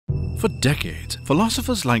For decades,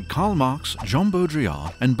 philosophers like Karl Marx, Jean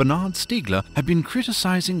Baudrillard, and Bernard Stiegler have been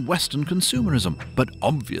criticizing Western consumerism, but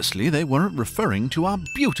obviously they weren't referring to our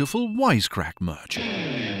beautiful Wisecrack merch.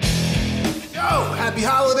 Yo, happy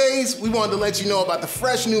holidays! We wanted to let you know about the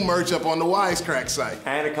fresh new merch up on the Wisecrack site.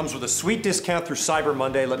 And it comes with a sweet discount through Cyber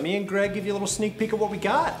Monday. Let me and Greg give you a little sneak peek of what we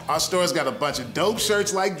got. Our store's got a bunch of dope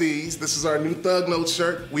shirts like these. This is our new Thug Notes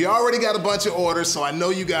shirt. We already got a bunch of orders, so I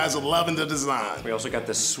know you guys are loving the design. We also got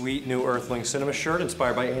this sweet new Earthling Cinema shirt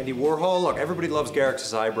inspired by Andy Warhol. Look, everybody loves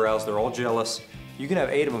Garrix's eyebrows. They're all jealous. You can have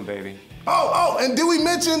 8 of them, baby. Oh, and did we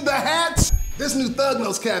mention the hats? This new Thug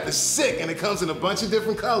Notes cap is sick, and it comes in a bunch of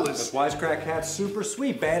different colors. This Wisecrack hat's super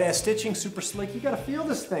sweet. Badass stitching, super slick. You gotta feel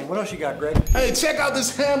this thing. What else you got, Greg? Hey, check out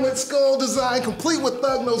this Hamlet skull design, complete with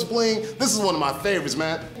Thug Notes bling. This is one of my favorites,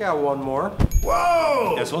 man. Got one more.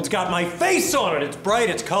 Whoa! This one's got my face on it. It's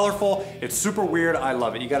bright, it's colorful, it's super weird. I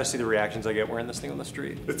love it. You gotta see the reactions I get wearing this thing on the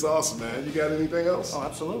street. It's awesome, man. You got anything else? Oh,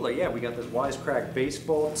 absolutely. Yeah, we got this Wisecrack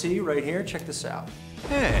baseball tee right here. Check this out.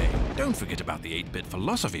 Hey, don't forget about the 8-bit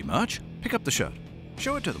philosophy merch. Pick up the shirt.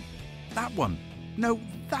 Show it to them. That one. No,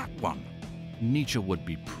 that one. Nietzsche would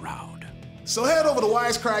be proud. So head over to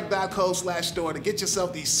wisecrack.co/store to get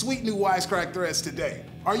yourself these sweet new Wisecrack threads today.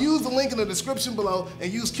 Or use the link in the description below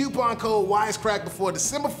and use coupon code Wisecrack before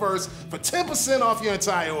December 1st for 10% off your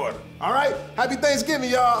entire order. All right? Happy Thanksgiving,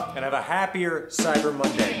 y'all. And have a happier Cyber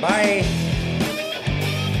Monday. Bye.